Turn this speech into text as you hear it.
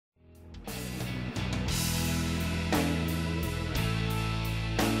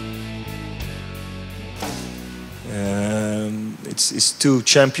it's two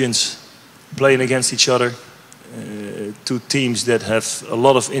champions playing against each other, two teams that have a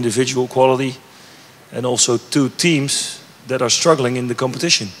lot of individual quality, and also two teams that are struggling in the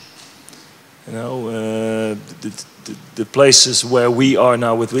competition. You know, the places where we are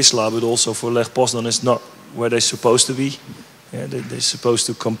now with Wisła, but also for Lech Poznan, is not where they're supposed to be. Yeah, they're supposed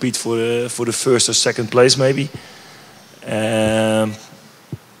to compete for the first or second place, maybe. And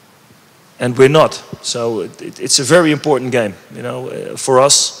we're not. So it's a very important game, you know, for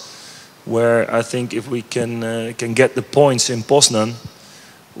us. Where I think if we can get the points in Poznan,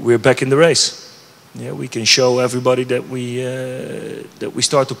 we're back in the race. Yeah, we can show everybody that we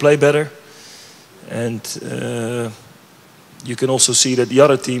start to play better, and you can also see that the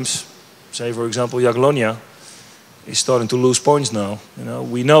other teams, say for example Jagiellonia, is starting to lose points now. You know,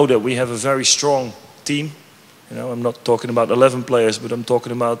 we know that we have a very strong team. You know, I'm not talking about 11 players, but I'm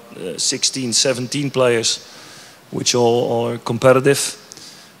talking about 16, 17 players, which all are competitive,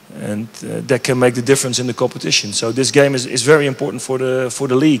 and that can make the difference in the competition. So this game is very important for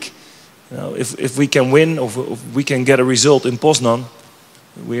the league. You know, if we can win, or if we can get a result in Poznan,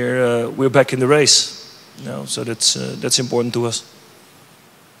 we're back in the race. You know, so that's important to us.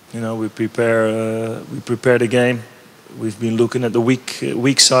 You know, we prepare the game. We've been looking at the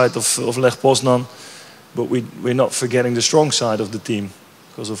weak side of Lech Poznan, but we're not forgetting the strong side of the team.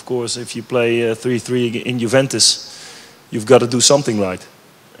 Because of course, if you play 3-3 in Juventus, you've got to do something right.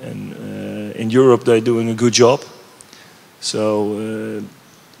 And in Europe, they're doing a good job. So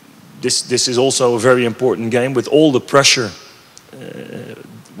this is also a very important game with all the pressure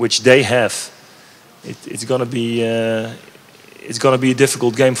which they have. It's going to be a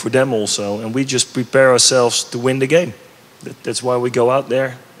difficult game for them also, and we just prepare ourselves to win the game. That's why we go out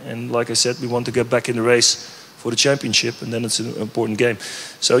there, and like I said, we want to get back in the race for the championship, and then it's an important game.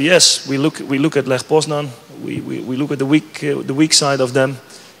 So yes, we look at Lech Poznan, we look at the weak side of them,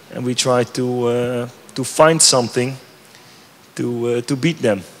 and we try to find something to beat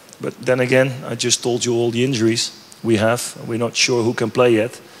them. But then again, I just told you all the injuries we have. We're not sure who can play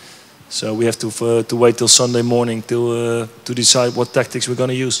yet. So we have to wait till Sunday morning to decide what tactics we're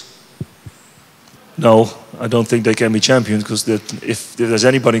going to use. No, I don't think they can be champions, because if there's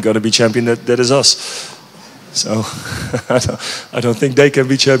anybody going to be champion, that is us. So I don't think they can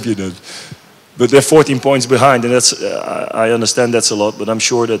be champion then. But they're 14 points behind, and I understand that's a lot. But I'm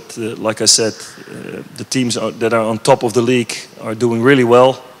sure that, like I said, the teams that are on top of the league are doing really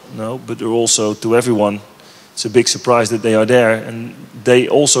well. No, but they're also, to everyone, it's a big surprise that they are there, and they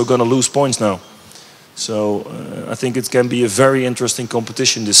also going to lose points now. So I think it can be a very interesting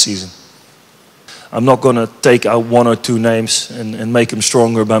competition this season. I'm not going to take out one or two names and make them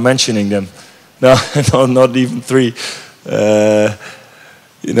stronger by mentioning them. No, no, not even three.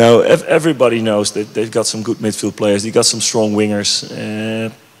 You know, everybody knows that they've got some good midfield players. They've got some strong wingers.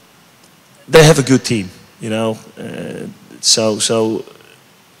 They have a good team, you know. So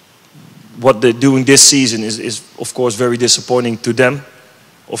what they're doing this season is of course very disappointing to them,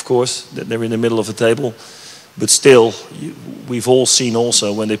 of course, that they're in the middle of the table. But still, we've all seen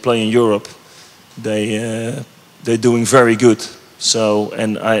also when they play in Europe, they're doing very good. So,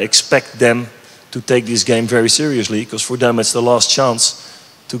 and I expect them to take this game very seriously, because for them it's the last chance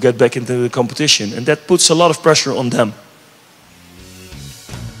to get back into the competition, and that puts a lot of pressure on them.